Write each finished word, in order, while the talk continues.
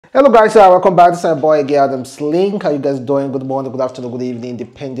Hello guys, welcome back. This is my boy again, Adam's Link. How you guys doing? Good morning, good afternoon, good evening,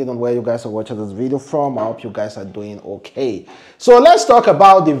 depending on where you guys are watching this video from. I hope you guys are doing okay. So let's talk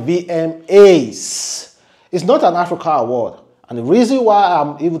about the VMAs. It's not an Africa award. And the reason why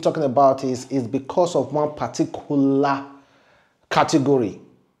I'm even talking about it is because of one particular category,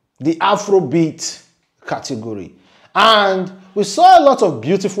 the Afrobeat category. And we saw a lot of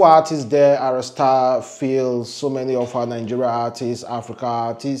beautiful artists there. Ayra Starr, Phil, so many of our Nigeria artists, Africa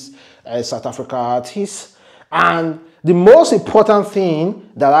artists, South Africa artists. And the most important thing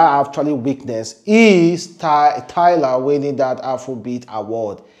that I actually witnessed is Tyla winning that Afrobeat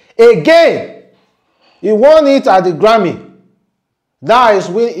award. Again, he won it at the Grammy. Now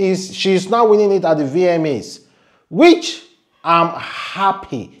she's now winning it at the VMAs, which I'm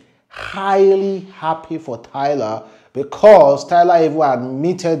happy, highly happy for Tyla, because Tyla even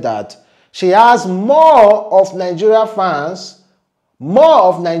admitted that she has more of Nigeria fans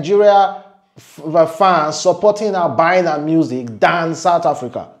supporting her, buying her music than South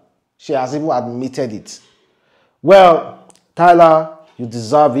Africa. She has even admitted it. Well, Tyla, you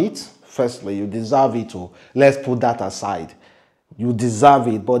deserve it. Firstly, you deserve it too. Let's put that aside. You deserve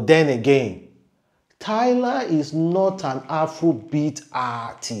it. But then again, Tyla is not an Afrobeat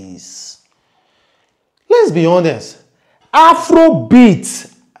artist. Let's be honest. Afrobeat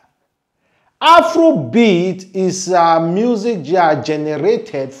is music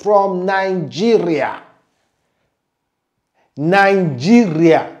generated from Nigeria.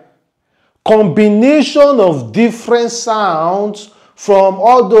 Combination of different sounds from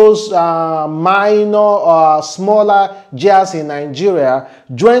all those minor or smaller jazz in Nigeria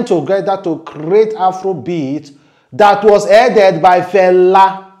joined together to create Afrobeat that was headed by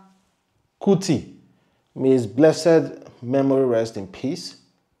Fela Kuti. May his blessed memory rest in peace.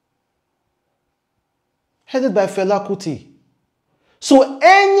 Headed by Fela Kuti. So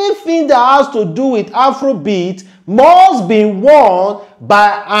anything that has to do with Afrobeat must be won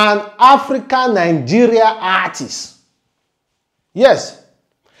by an African Nigeria artist. Yes.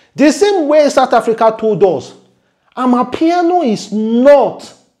 The same way South Africa told us, Amapiano is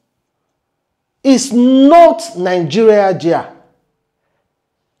not Nigeria jazz.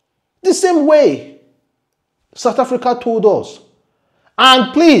 The same way South Africa told us.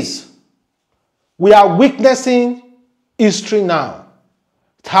 And please, we are witnessing history now.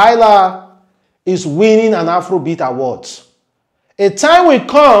 Tyla is winning an Afrobeat awards. A time will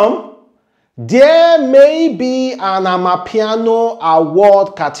come, there may be an Amapiano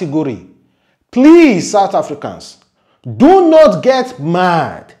award category. Please, South Africans, do not get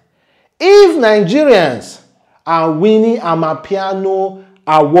mad if Nigerians are winning Amapiano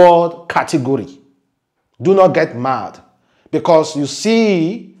award category. Do not get mad, because you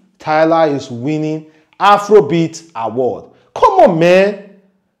see Tyla is winning Afrobeat award. Come on, man.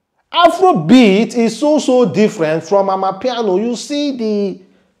 Afrobeat is so different from Amapiano. You see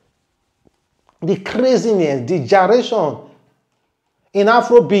the craziness, the gyration in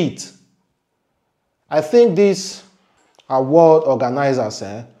Afrobeat. I think these award organizers,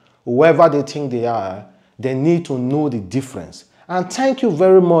 whoever they think they are, they need to know the difference. And thank you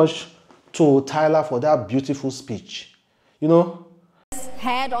very much to Tyla for that beautiful speech. You know,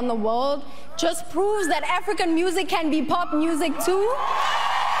 head on the world just proves that African music can be pop music too.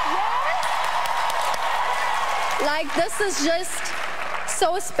 Yes. Like, this is just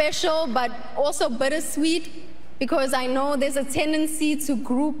so special, but also bittersweet, because I know there's a tendency to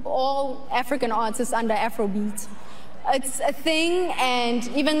group all African artists under Afrobeat. It's a thing, and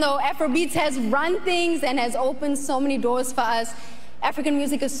even though Afrobeats has run things and has opened so many doors for us, African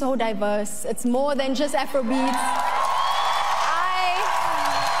music is so diverse. It's more than just Afrobeats.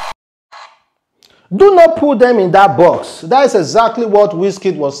 Do not put them in that box. That is exactly what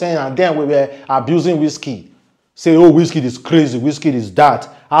Wizkid was saying, and then we were abusing Wizkid. Say, oh, Wizkid is crazy, Wizkid is that.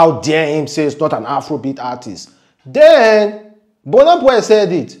 How dare him say it's not an Afrobeat artist. Then, Burna Boy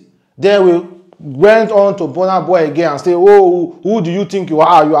said it. Then we went on to Burna Boy again and say, oh, who do you think you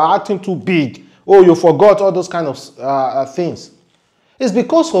are? You are acting too big. Oh, you forgot all those kind of things. It's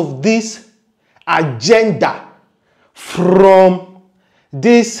because of this agenda from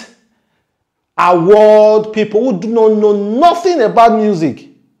these award people who do not know nothing about music.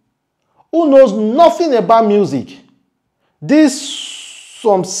 Who knows nothing about music.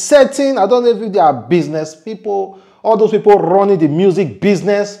 Some certain, I don't know if they are business people, all those people running the music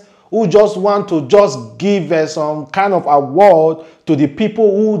business who just want to just give some kind of award to the people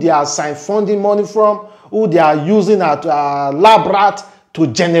who they are sign funding money from, who they are using at lab rat to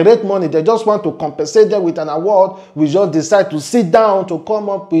generate money. They just want to compensate them with an award. We just decide to sit down to come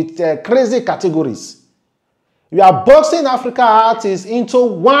up with crazy categories. You are boxing African artists into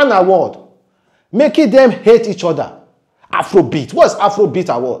one award, making them hate each other. Afrobeat. What's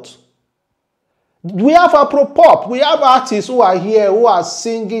Afrobeat awards? We have Afropop. We have artists who are here who are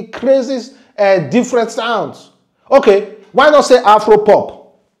singing crazy, different sounds. Okay, why not say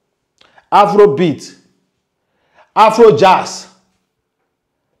Afropop, Afrobeat, Afro Jazz,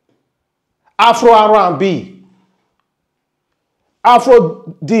 Afro R&B,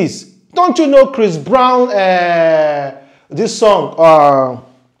 Afro this. Don't you know Chris Brown, this song,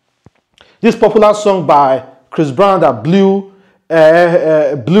 this popular song by Chris Brown that blew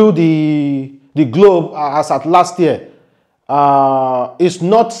the globe as at last year, is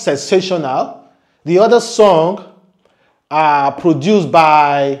not sensational. The other song produced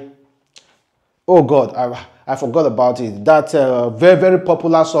by, oh God, I forgot about it. That very, very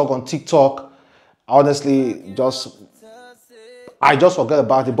popular song on TikTok. Honestly, I just forgot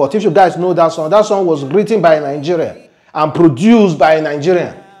about it. But if you guys know that song was written by a Nigerian and produced by a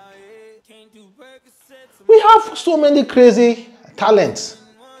Nigerian. We have so many crazy talents.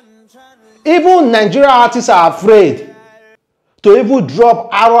 Even Nigerian artists are afraid to even drop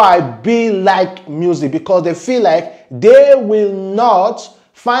R&B-like music because they feel like they will not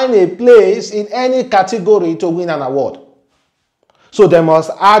find a place in any category to win an award. So they must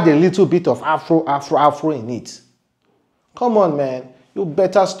add a little bit of Afro in it. Come on, man. You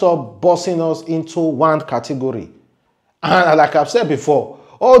better stop bossing us into one category. And like I've said before,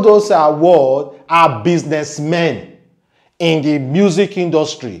 all those awards are businessmen in the music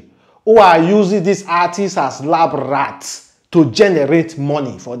industry who are using these artists as lab rats to generate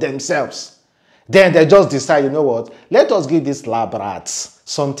money for themselves. Then they just decide, you know what, let us give these lab rats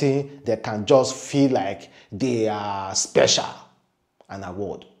something they can just feel like they are special, an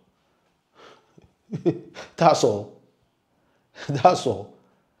award. That's all. That's all.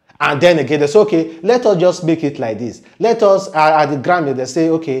 And then again, they say, okay, let us just make it like this. Let us, at the Grammy, they say,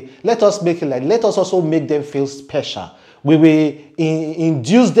 okay, let us make it like, let us also make them feel special. We will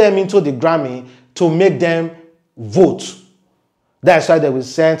induce them into the Grammy to make them vote. That's why they will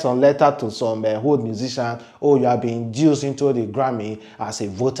send some letter to some old musician, oh, you have been induced into the Grammy as a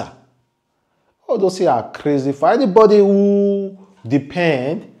voter. All those things are crazy. For anybody who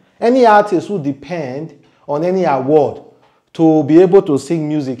depend, any artist who depend on any award to be able to sing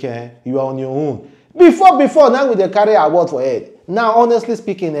music, you are on your own. Before, now with the carry award for it. Now, honestly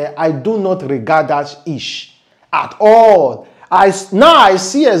speaking, I do not regard that ish at all. Now I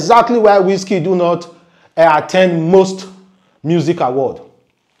see exactly why Wizkid do not attend most music award.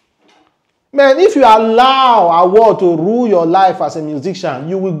 Man, if you allow award to rule your life as a musician,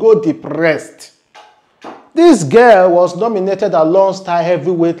 you will go depressed. This girl was nominated alongside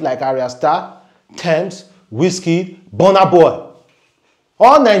heavyweight like Ayra Starr, Tems, Wizkid, Burna Boy.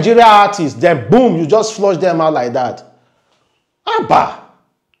 All Nigeria artists, then boom, you just flush them out like that. Abba.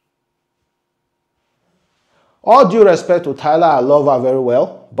 All due respect to Tyla, I love her very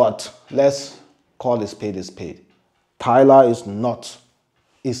well, but let's call a spade a spade. Tyla is not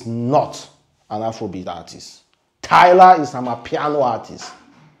an Afrobeat artist. Tyla is a piano artist.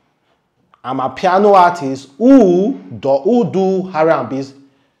 I'm a piano artist who do R&B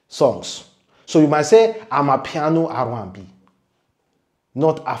songs. So you might say I'm a piano R&B,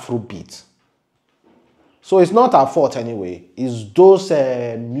 not Afrobeat. So it's not our fault anyway. It's those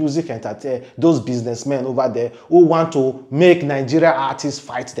music entertainers, those businessmen over there who want to make Nigeria artists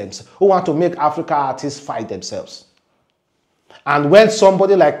fight themselves, who want to make Africa artists fight themselves. And when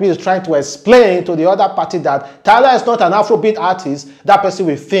somebody like me is trying to explain to the other party that Tyla is not an Afrobeat artist, that person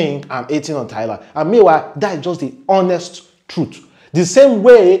will think I'm hating on Tyla. And meanwhile, that is just the honest truth. The same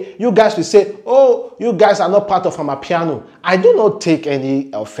way you guys will say, oh, you guys are not part of Amapiano. I do not take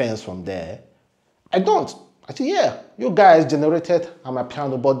any offense from there. I don't. I say, yeah, you guys generated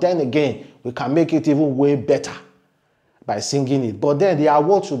Amapiano, but then again, we can make it even way better by singing it. But then the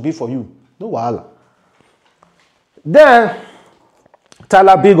award should be for you. No wahala. Then,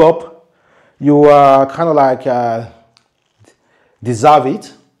 Tyla, big up. You kind of like deserve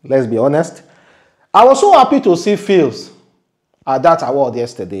it. Let's be honest. I was so happy to see Fields at that award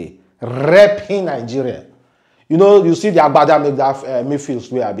yesterday, repping Nigeria. You know, you see the Agbada make that me Fields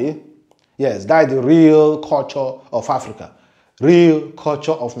way, Abi. Yes, that is the real culture of Africa, real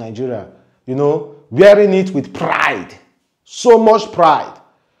culture of Nigeria. You know, wearing it with pride, so much pride,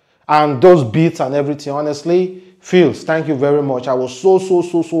 and those beats and everything. Honestly, Fields, thank you very much. I was so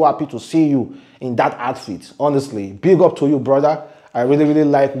happy to see you in that outfit. Honestly, big up to you, brother. I really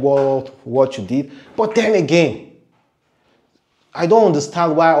like what you did. But then again, I don't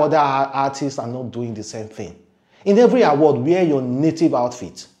understand why other artists are not doing the same thing. In every award, wear your native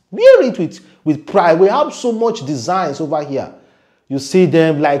outfit. Wear it with pride. We have so much designs over here. You see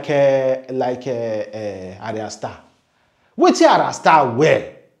them like Ayra Starr. Wait till Ayra Starr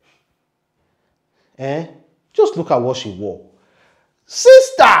wear. Just look at what she wore.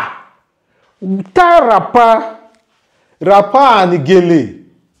 Sister, tie rapper and gele,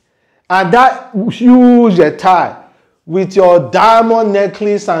 and that huge tie with your diamond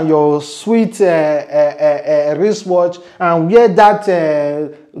necklace and your sweet wristwatch, and wear that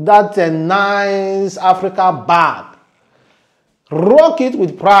nice Africa bag. Rock it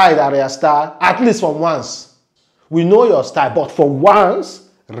with pride, Ayra Starr, at least for once. We know your style, but for once,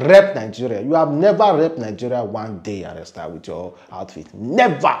 rep Nigeria. You have never rep Nigeria one day, Ayra Starr, with your outfit.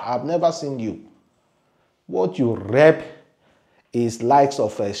 Never. I've never seen you. What you rep is likes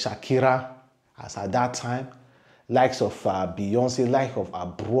of Shakira, as at that time, likes of Beyonce, likes of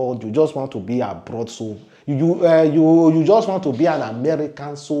abroad. You just want to be abroad, so you just want to be an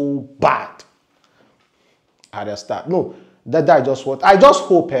American so bad. Ayra Starr. No, that just what I just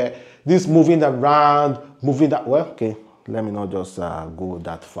hope this moving around, well, okay. Let me not just go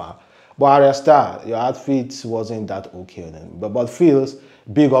that far. But Ayra Starr, your outfit wasn't that okay then. But feels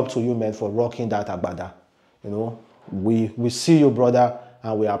big up to you, man, for rocking that agbada. You know, we see you, brother,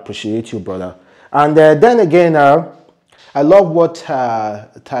 and we appreciate you, brother. And then again, I love what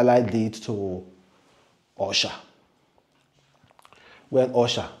Tyla did to Usher. When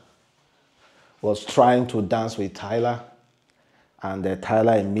Usher was trying to dance with Tyla, and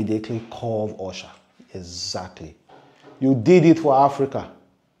Tyla immediately called Usher. Exactly. You did it for Africa.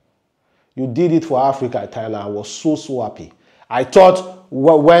 You did it for Africa, Tyla. I was so happy. I thought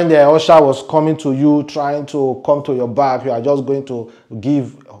when the Usher was coming to you, trying to come to your back, you are just going to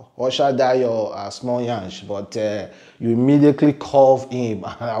give Usher that your small yansh. But you immediately called him.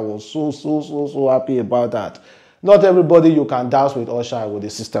 I was so happy about that. Not everybody you can dance with Usher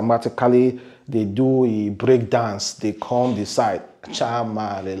with. Systematically, they do a break dance. They come decide.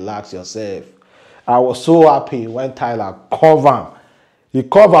 Chama, relax yourself. I was so happy when Tyla covered him. He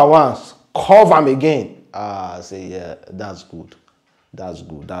covered once, cover him again. I say, yeah, that's good. That's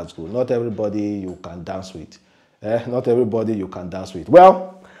good. That's good. Not everybody you can dance with. Not everybody you can dance with.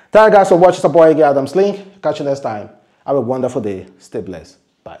 Well, thank you guys for watching. Support again, Adam's Link. Catch you next time. Have a wonderful day. Stay blessed.